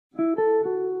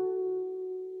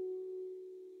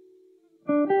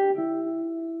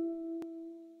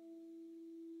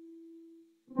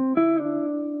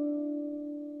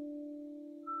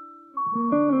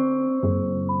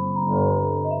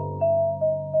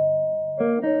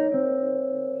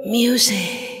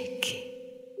Music.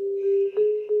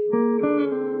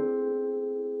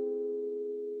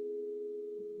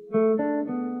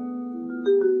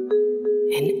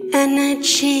 An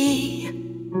energy.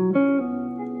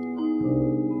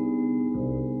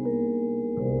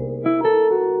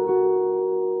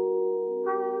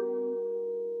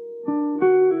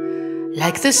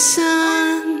 Like the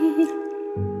sun.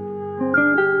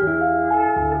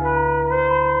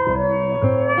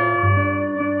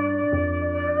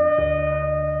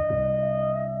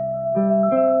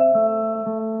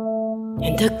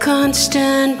 In the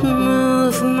constant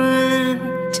movement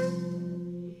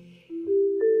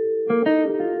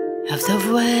of the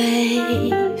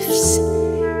waves,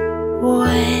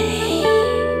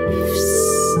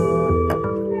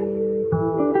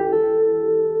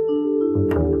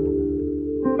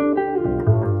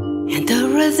 and the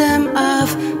rhythm of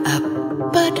a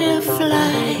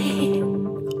butterfly,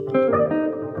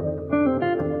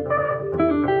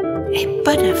 a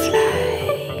butterfly.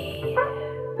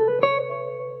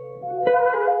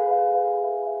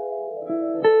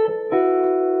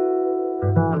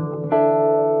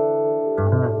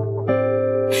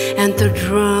 And the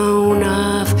drone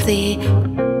of the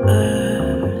earth.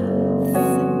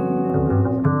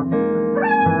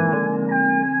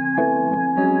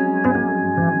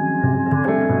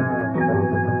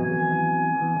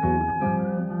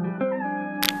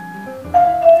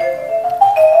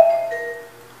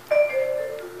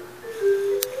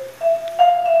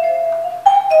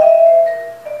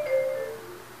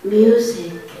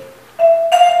 Music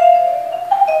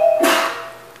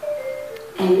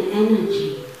and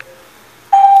energy.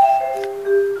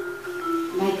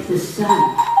 Like the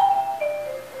sun.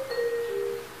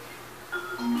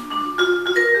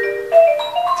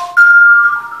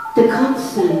 The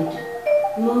constant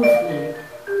movement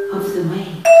of the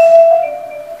waves.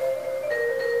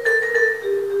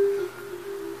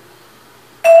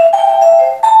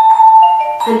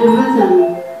 And the rhythm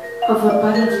of a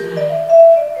butterfly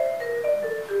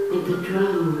in the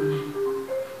drone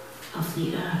of the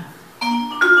earth.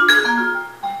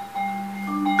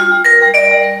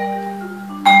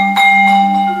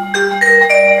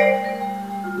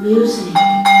 Music,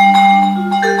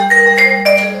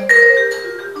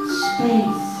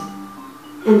 space,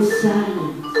 and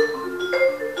silence.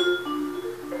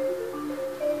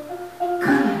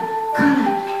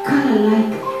 Color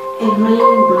like a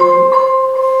rainbow.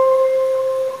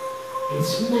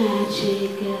 It's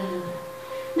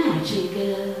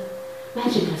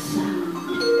magical sound.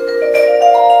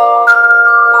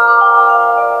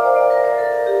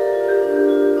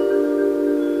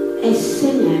 A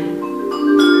singer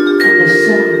and a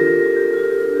song.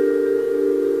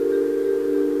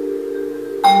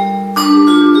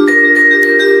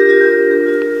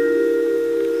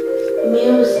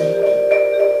 Music,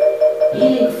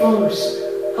 healing force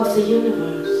of the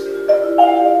universe.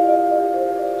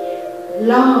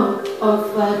 Law of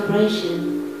vibration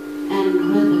and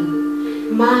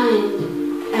rhythm, mind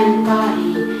and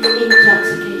body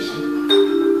intoxication.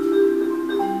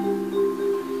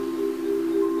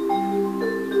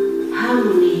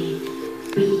 Harmony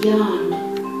beyond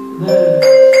words.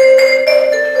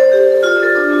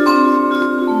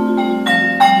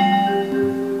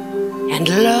 And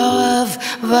law of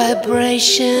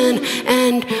vibration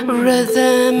and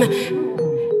rhythm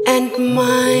and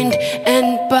mind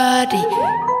and body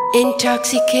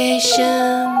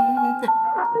intoxication.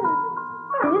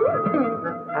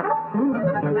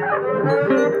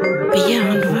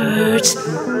 Beyond words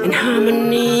and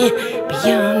harmony,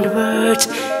 beyond words,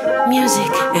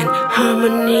 music and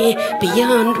harmony,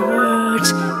 beyond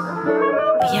words,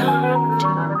 beyond.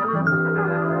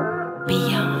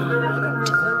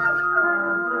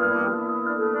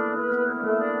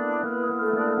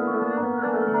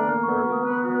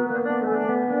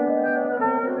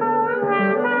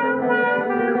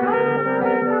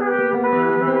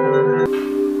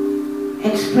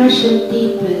 Expression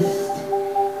deepest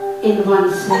in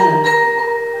oneself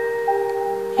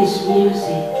is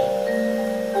music,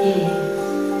 is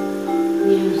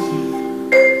music.